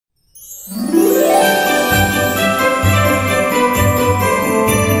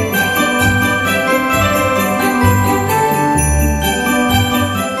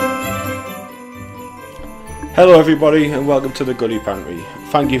Hello everybody and welcome to the Goodie Pantry.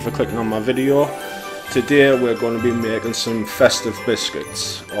 Thank you for clicking on my video. Today we're going to be making some festive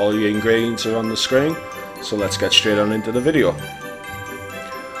biscuits. All the ingredients are on the screen, so let's get straight on into the video.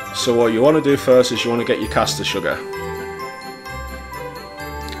 So what you want to do first is you want to get your caster sugar.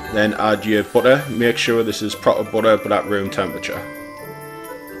 Then add your butter. Make sure this is proper butter but at room temperature.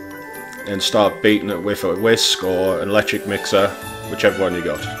 Then start beating it with a whisk or an electric mixer, whichever one you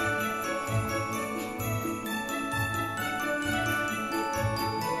got.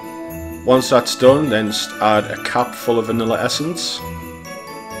 Once that's done, then add a cup full of vanilla essence,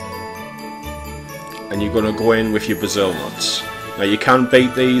 and you're going to go in with your Brazil nuts. Now you can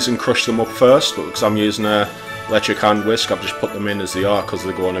beat these and crush them up first, but because I'm using an electric hand whisk, I've just put them in as they are because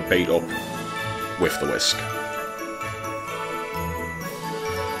they're going to beat up with the whisk.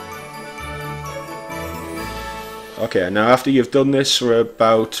 Okay, now after you've done this for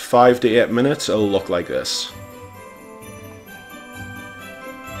about 5 to 8 minutes, it'll look like this.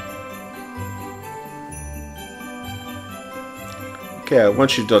 Okay,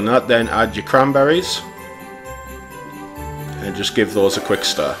 once you've done that, then add your cranberries and just give those a quick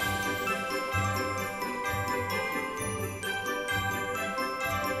stir.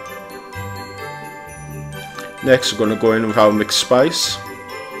 Next we're going to go in with our mixed spice.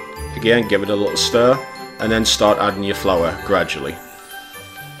 Again, give it a little stir and then start adding your flour gradually.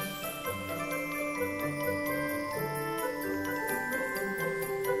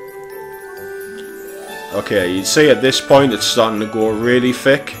 Okay, you see at this point it's starting to go really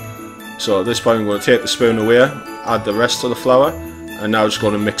thick, so at this point I'm going to take the spoon away, add the rest of the flour, and now just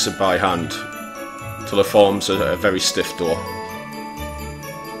going to mix it by hand till it forms a very stiff dough.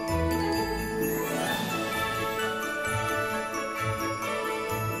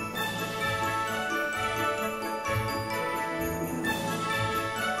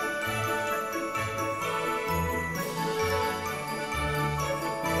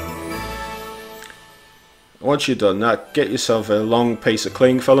 Once you've done that, get yourself a long piece of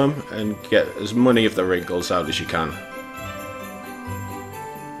cling film and get as many of the wrinkles out as you can.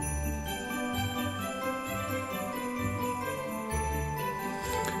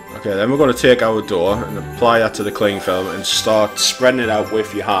 Okay, then we're going to take our dough and apply that to the cling film and start spreading it out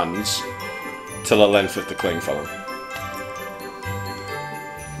with your hands to the length of the cling film.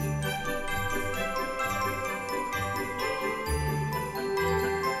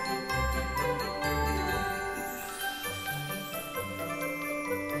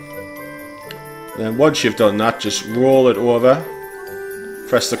 Then once you've done that, just roll it over,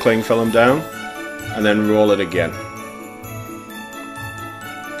 press the cling film down, and then roll it again.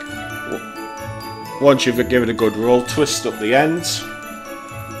 Once you've given it a good roll, twist up the ends,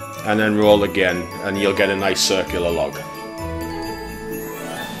 and then roll again, and you'll get a nice circular log.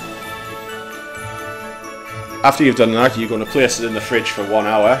 After you've done that, you're going to place it in the fridge for 1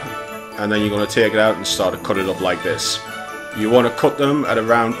 hour, and then you're going to take it out and start to cut it up like this. You want to cut them at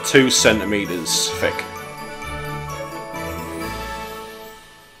around 2 centimeters thick.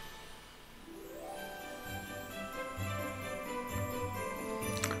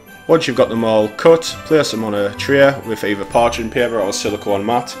 Once you've got them all cut, place them on a tray with either parchment paper or silicone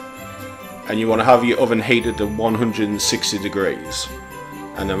mat, and you want to have your oven heated to 160 degrees,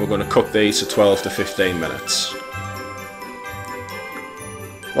 and then we're going to cook these for 12 to 15 minutes.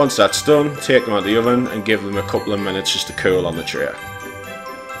 Once that's done, take them out of the oven and give them a couple of minutes just to cool on the tray.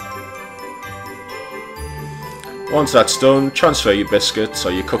 Once that's done, transfer your biscuits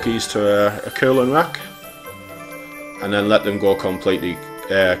or your cookies to a cooling rack and then let them go completely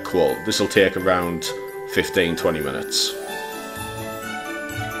cool. This will take around 15-20 minutes.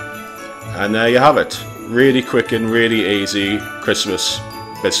 And there you have it. Really quick and really easy Christmas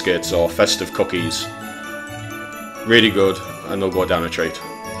biscuits or festive cookies. Really good, and they'll go down a treat.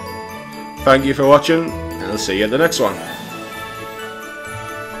 Thank you for watching, and I'll see you at the next one.